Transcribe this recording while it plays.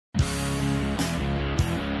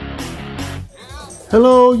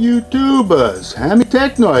Hello YouTubers, Hammy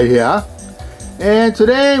Technoid here, and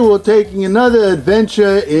today we're taking another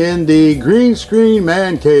adventure in the green screen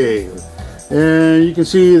man cave. And you can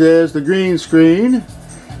see there's the green screen,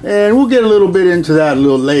 and we'll get a little bit into that a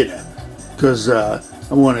little later because I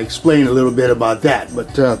want to explain a little bit about that.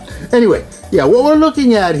 But anyway, yeah, what we're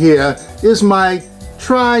looking at here is my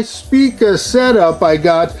tri-speaker setup I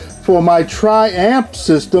got for my tri-amp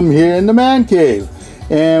system here in the man cave.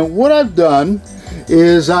 And what I've done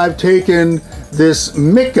is I've taken this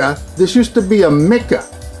mica. This used to be a mica,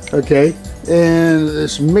 okay, and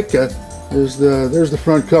this mica is there's the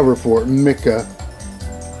front cover for it, mica.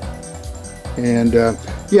 And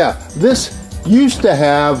yeah, this used to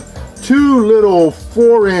have two little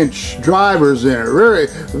 4-inch drivers in it.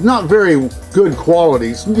 Not very good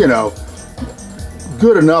qualities, you know,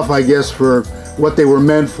 good enough I guess for what they were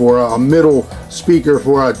meant for, a middle speaker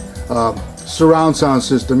for a surround sound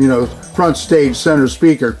system, you know, front stage center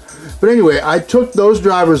speaker. But anyway, I took those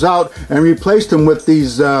drivers out and replaced them with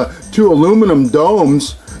these two aluminum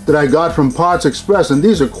domes that I got from Parts Express, and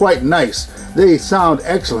these are quite nice. They sound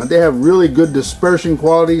excellent. They have really good dispersion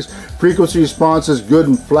qualities, frequency responses good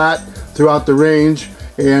and flat throughout the range.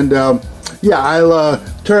 And yeah, I'll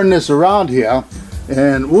turn this around here,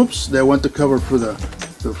 and whoops, there went the cover for the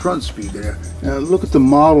front speaker there. Now look at the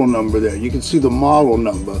model number there. You can see the model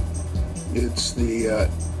number. It's the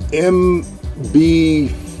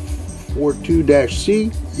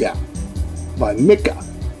MB42-C, yeah, by Mica,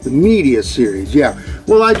 the Media series, yeah.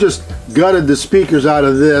 Well, I just gutted the speakers out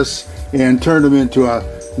of this and turned them into a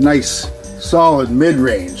nice solid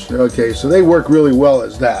mid-range. Okay, so they work really well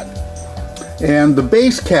as that. And the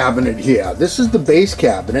bass cabinet here, this is the bass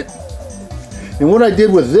cabinet. And what I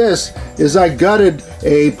did with this is I gutted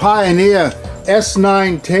a Pioneer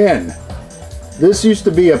S910. This used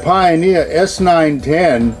to be a Pioneer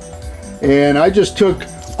S910, and I just took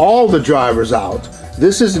all the drivers out.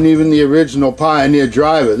 This isn't even the original Pioneer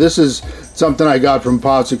driver. This is something I got from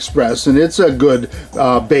Parts Express, and it's a good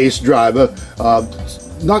bass driver.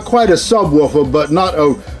 Not quite a subwoofer, but not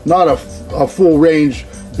a full range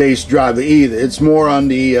bass driver either. It's more on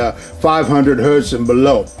the 500 hertz and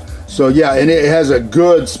below. So yeah, and it has a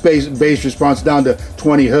good bass response down to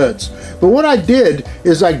 20 hertz. But what I did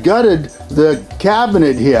is I gutted the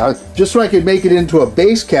cabinet here just so I could make it into a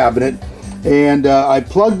bass cabinet, and I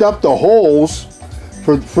plugged up the holes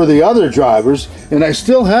for the other drivers, and I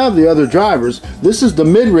still have the other drivers. This is the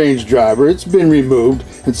mid-range driver. It's been removed,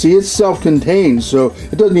 and see, it's self-contained, so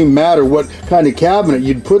it doesn't even matter what kind of cabinet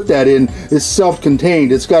you'd put that in. It's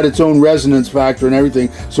self-contained. It's got its own resonance factor and everything,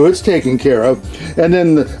 so it's taken care of. And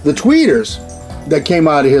then the tweeters that came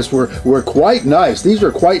out of this were quite nice. These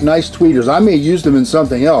are quite nice tweeters. I may use them in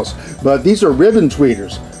something else, but these are ribbon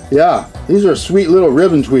tweeters. Yeah, these are sweet little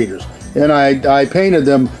ribbon tweeters, and I painted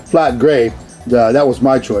them flat gray. That was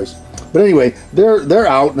my choice. But anyway, they're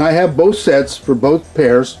out, and I have both sets for both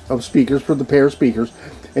pairs of speakers, for the pair of speakers.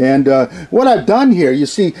 And what I've done here, you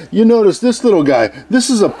notice this little guy.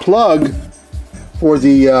 This is a plug for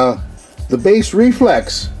the bass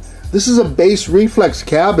reflex. This is a bass reflex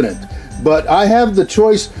cabinet, but I have the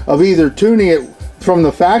choice of either tuning it from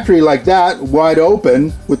the factory like that, wide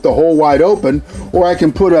open, with the hole wide open, or I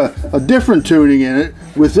can put a different tuning in it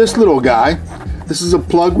with this little guy. This is a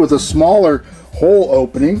plug with a smaller hole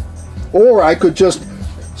opening, or I could just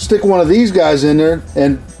stick one of these guys in there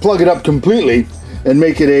and plug it up completely and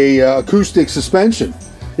make it a acoustic suspension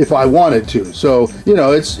if I wanted to. So, you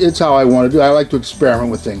know, it's how I want to do it. I like to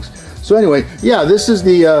experiment with things. So anyway, yeah, this is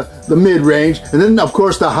the mid-range, and then of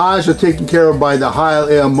course the highs are taken care of by the high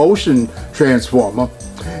air motion transformer.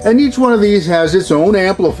 And each one of these has its own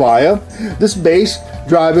amplifier. This bass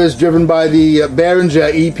driver is driven by the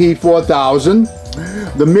Behringer EP4000.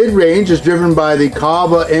 The mid-range is driven by the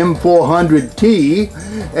Carver M400T,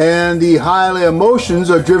 and the high air motions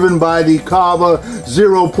are driven by the Carver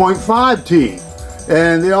 0.5T.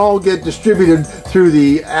 And they all get distributed through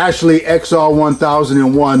the Ashley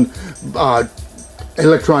XR1001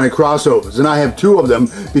 electronic crossovers, and I have two of them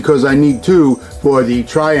because I need two for the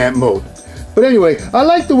tri-amp mode. But anyway, I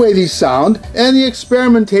like the way these sound, and the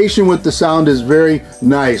experimentation with the sound is very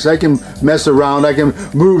nice. I can mess around, I can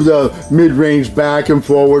move the mid-range back and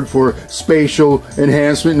forward for spatial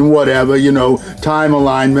enhancement and whatever, you know, time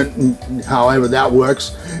alignment, and however that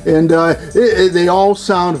works. And they all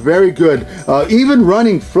sound very good. Even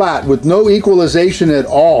running flat with no equalization at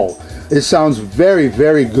all, it sounds very,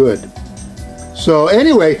 very good. So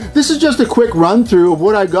anyway, this is just a quick run through of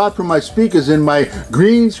what I got from my speakers in my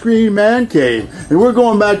green screen man cave. And we're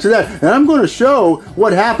going back to that. And I'm going to show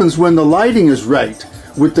what happens when the lighting is right.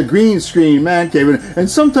 with the green screen man cave, and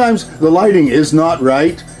sometimes the lighting is not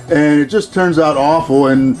right, and it just turns out awful,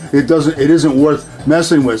 and it isn't worth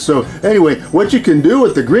messing with. So anyway, what you can do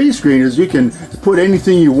with the green screen is you can put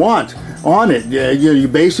anything you want on it. You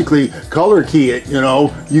basically color key it,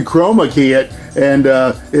 you chroma key it, and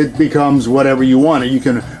it becomes whatever you want. You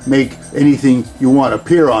can make anything you want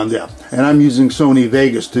appear on there. And I'm using Sony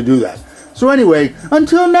Vegas to do that. So anyway,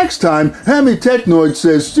 until next time, Hammy Technoid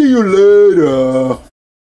says, see you later.